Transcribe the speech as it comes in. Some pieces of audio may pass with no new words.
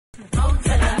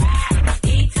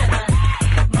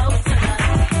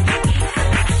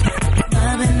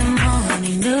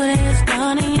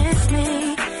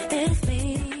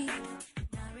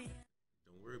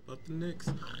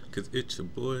Cause it's your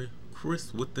boy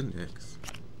Chris with the next.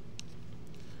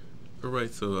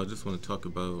 Alright, so I just want to talk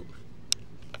about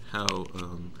how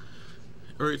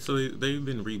alright, so they've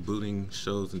been rebooting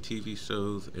shows and TV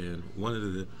shows, and one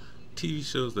of the TV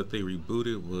shows that they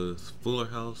rebooted was Fuller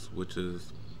House, which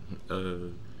is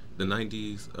the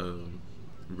 90s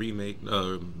remake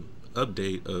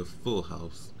update of Full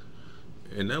House.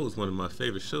 And that was one of my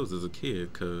favorite shows as a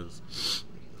kid because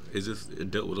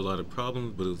it dealt with a lot of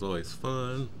problems, but it was always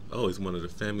fun. I always wanted a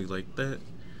family like that.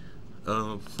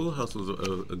 Full House was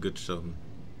a good show.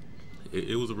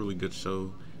 It was a really good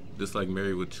show. Just like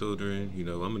Married with Children,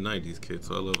 I'm a '90s kid,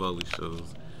 so I love all these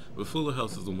shows. But Fuller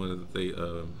House is the one that they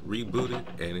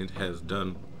rebooted, and it has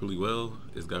done really well.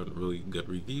 It's gotten really good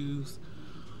reviews.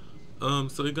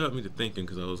 So it got me to thinking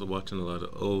because I was watching a lot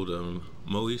of old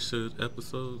Moesha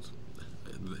episodes,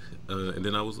 and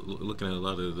then I was looking at a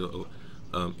lot of the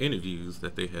interviews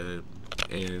that they had,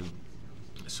 and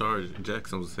Shara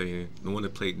Jackson was saying, the one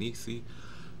that played Niecy,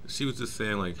 she was just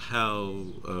saying like how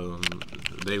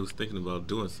they was thinking about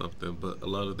doing something, but a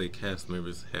lot of their cast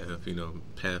members have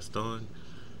passed on,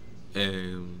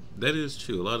 and that is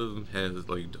true. A lot of them has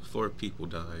like 4 people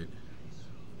died.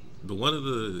 But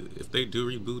if they do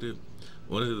reboot it,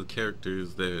 one of the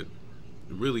characters that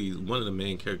really one of the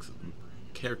main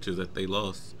characters that they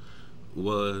lost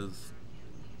was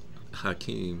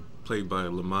Hakeem, played by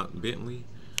Lamont Bentley,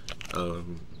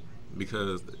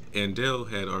 because Andell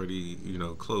had already,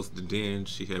 closed the den.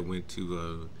 She had went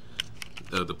to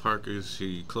the Parkers.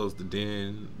 She closed the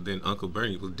den. Then Uncle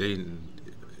Bernie was dating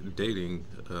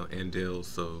Andell,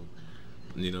 so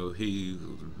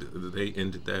they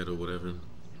ended that or whatever.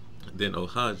 Then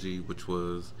Ohaji, which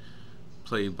was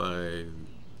played by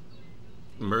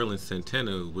Merlin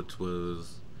Santana, which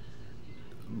was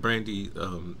Brandy,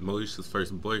 Moesha's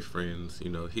first boyfriend.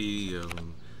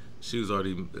 She was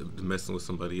already messing with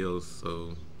somebody else,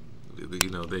 so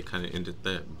they kind of ended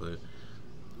that. But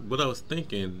what I was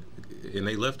thinking, and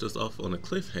they left us off on a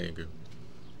cliffhanger.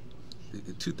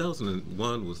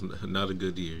 2001 was not a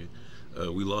good year.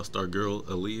 We lost our girl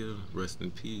Aaliyah, rest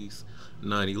in peace.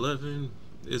 9/11,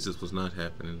 it just was not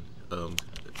happening.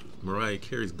 Mariah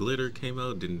Carey's Glitter came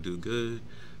out, didn't do good.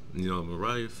 A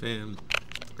Mariah fan,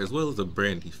 as well as a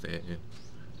Brandy fan.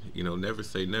 Never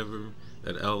Say Never,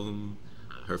 that album,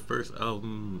 her first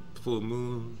album, Full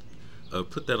Moon,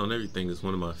 put that on everything. It's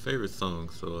one of my favorite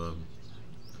songs. So,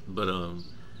 all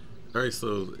right.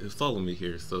 So follow me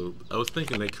here. So I was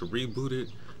thinking they could reboot it.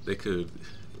 They could,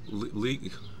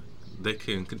 they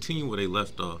can continue where they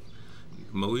left off.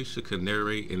 Moesha could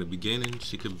narrate in the beginning.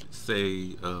 She could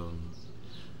say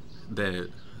that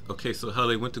okay, so how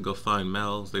they went to go find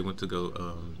Miles. They went to go.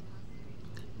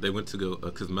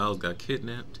 Because Miles got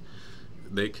kidnapped.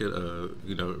 They could,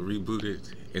 reboot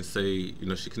it and say,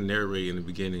 she can narrate in the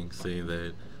beginning saying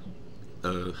that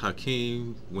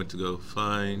Hakeem went to go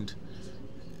find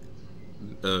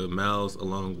Miles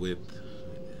along with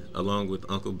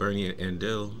Uncle Bernie and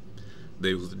Andell.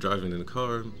 They was driving in the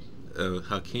car.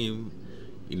 Hakeem,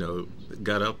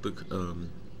 got out the.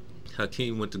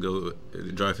 Hakeem went to go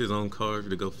drive his own car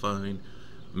to go find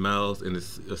Miles in a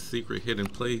secret hidden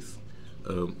place.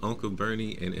 Uncle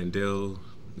Bernie and Andell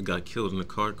got killed in a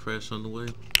car crash on the way.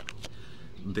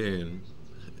 Then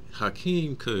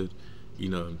Hakeem could,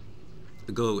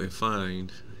 go and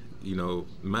find,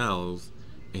 Miles,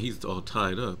 and he's all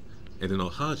tied up. And then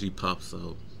Ohaji pops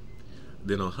out.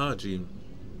 Then Ohaji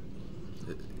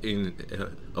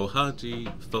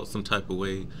felt some type of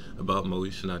way about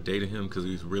Moesha not dating him because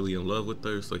he was really in love with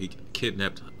her, so he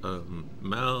kidnapped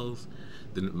Miles.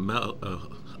 Then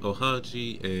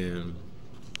Ohaji and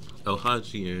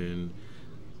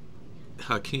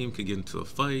Hakeem could get into a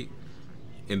fight,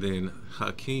 and then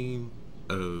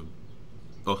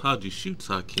Ohaji shoots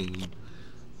Hakeem.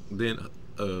 Then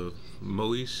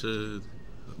Moesha,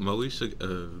 what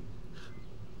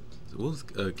was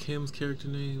Kim's character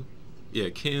name? Yeah,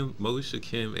 Moesha,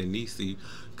 Kim, and Niecy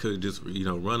could just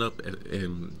run up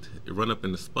in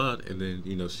the spot, and then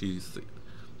she'd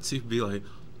be like,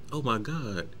 "Oh my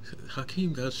God,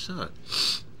 Hakeem got shot."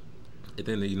 And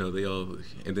then they all,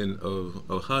 and then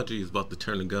Ohaji is about to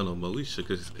turn a gun on Moesha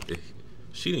because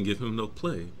she didn't give him no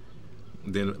play.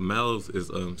 Then Miles is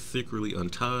secretly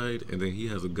untied, and then he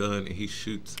has a gun and he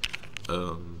shoots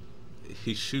Ohaji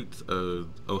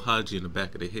in the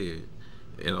back of the head,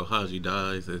 and Ohaji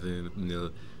dies. And then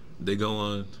they go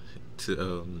on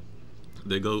to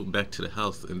they go back to the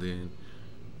house, and then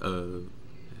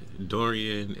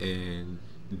Dorian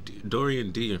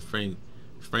D and Frank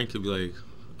could be like,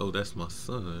 "Oh, that's my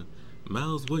son,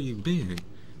 Miles. Where you been?"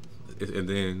 And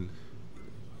then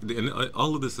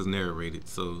all of this is narrated.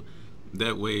 So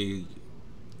that way,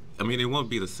 I mean, it won't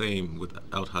be the same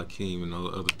without Hakeem and all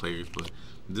the other players, but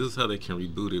this is how they can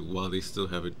reboot it while they still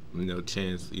have a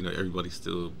chance. Everybody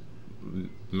still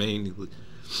mainly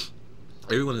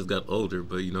everyone has got older,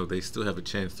 but they still have a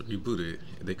chance to reboot it.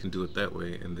 They can do it that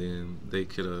way, and then they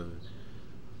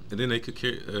could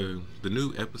carry the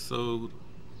new episode.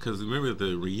 Because remember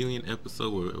the reunion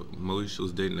episode where Moesha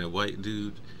was dating that white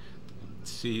dude?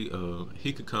 He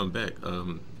could come back.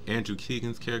 Andrew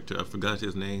Keegan's character, I forgot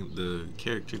his name, the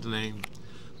character's name,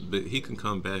 but he can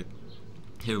come back.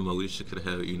 Him and Moesha could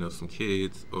have some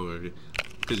kids, or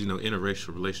because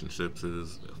interracial relationships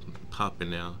is popping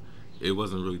now. It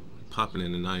wasn't really popping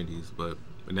in the '90s, but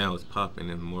now it's popping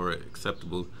and more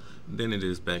acceptable than it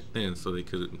is back then. So they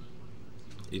could,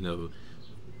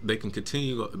 they can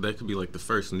continue. That could be like the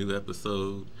first new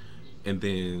episode, and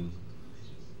then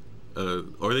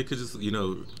or they could just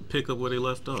pick up where they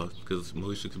left off, because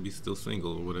Moesha could be still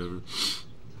single or whatever,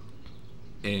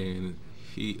 and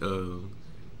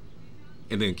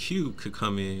and then Q could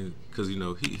come in, because he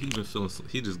been feeling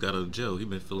he just got out of jail, he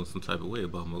been feeling some type of way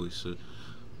about Moesha,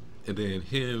 and then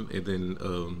him and then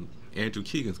Andrew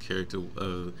Keegan's character,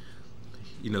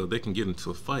 they can get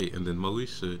into a fight, and then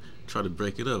Moesha try to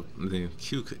break it up, and then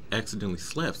Q accidentally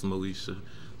slaps Moesha,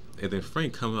 and then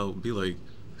Frank come out and be like,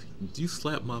 "You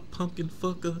slap my pumpkin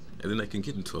fucker," and then they can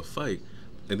get into a fight,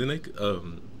 and then they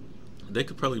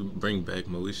could probably bring back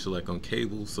Moesha like on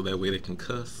cable, so that way they can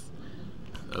cuss,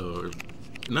 or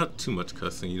not too much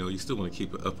cussing. You still want to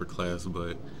keep it upper class,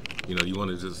 but you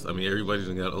want to just, I mean, everybody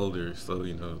just got older, so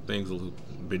things a little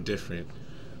bit different.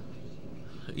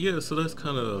 Yeah, so that's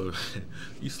kind of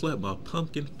you slap my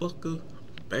pumpkin fucker,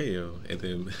 bam, and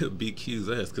then beat Q's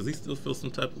ass, because he still feels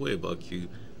some type of way about Q.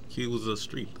 Q was a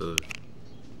street thug.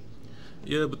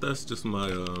 Yeah, but that's just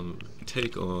my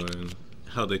take on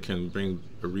how they can bring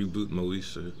a reboot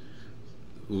Moesha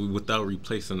without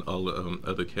replacing all the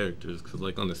other characters. Because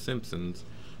like on The Simpsons,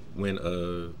 when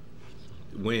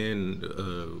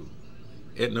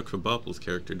Edna Krabappel's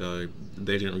character died,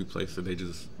 they didn't replace her; they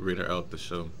just read her out the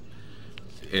show.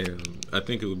 And I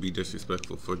think it would be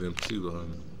disrespectful for them to,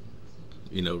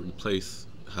 replace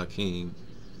Hakeem,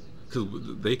 because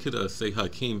they could say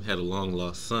Hakeem had a long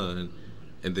lost son,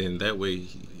 and then that way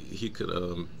he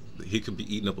could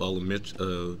be eating up all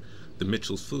the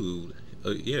Mitchell's food.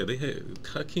 Yeah,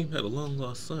 Hakeem had a long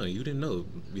lost son. You didn't know,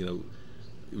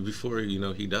 before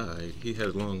he died, he had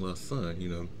a long lost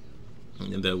son.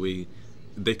 And that way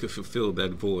they could fulfill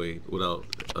that void without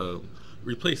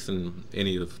replacing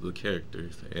any of the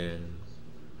characters. And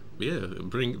yeah,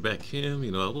 bring back him.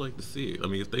 I would like to see it. I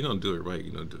mean, if they're gonna do it right,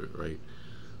 do it right.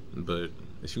 But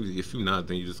if you're not,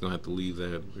 then you're just gonna have to leave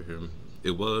that for him.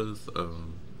 It was,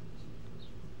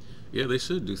 yeah, they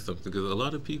should do something, because a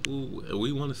lot of people,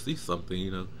 we want to see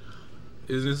something.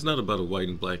 It's not about a white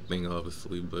and black thing,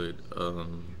 obviously, but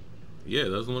yeah,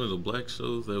 that was one of the black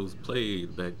shows that was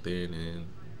played back then, and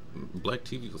black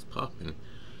TV was popping.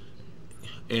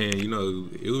 And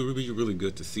it would be really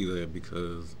good to see that,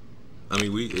 because I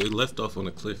mean, it left off on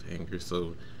a cliffhanger,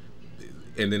 so.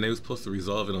 And then they were supposed to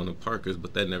resolve it on the Parkers,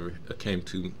 but that never came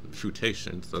to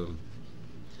fruition. So,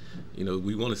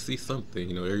 we want to see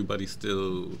something. Everybody's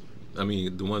still, I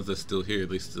mean, the ones that's still here,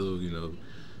 they still,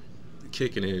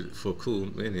 kicking it for a cool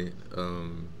minute.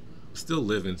 Still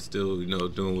living, still,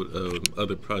 doing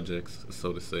other projects,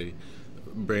 so to say.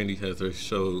 Brandy has her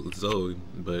show Zoe,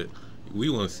 but we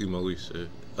want to see Moesha.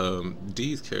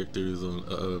 Dee's character is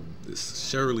on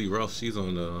Shirley Ross. She's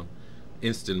on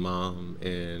Instant Mom,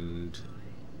 and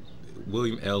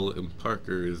William L. and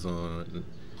Parker is on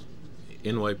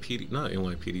NYPD, not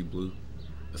NYPD Blue,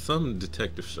 some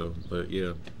detective show. But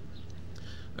yeah.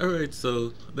 All right,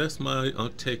 so that's my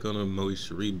take on a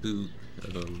Moesha reboot.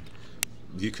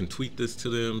 You can tweet this to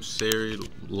them, share it,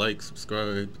 like,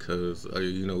 subscribe, because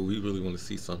we really want to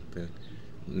see something.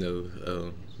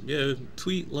 Yeah,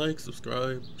 tweet, like,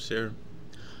 subscribe, share.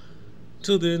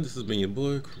 Till then, this has been your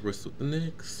boy, Chris with the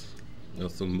Knicks. Now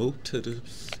some mo to the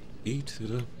E to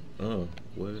the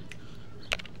what?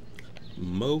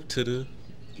 Mo to the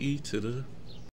E to the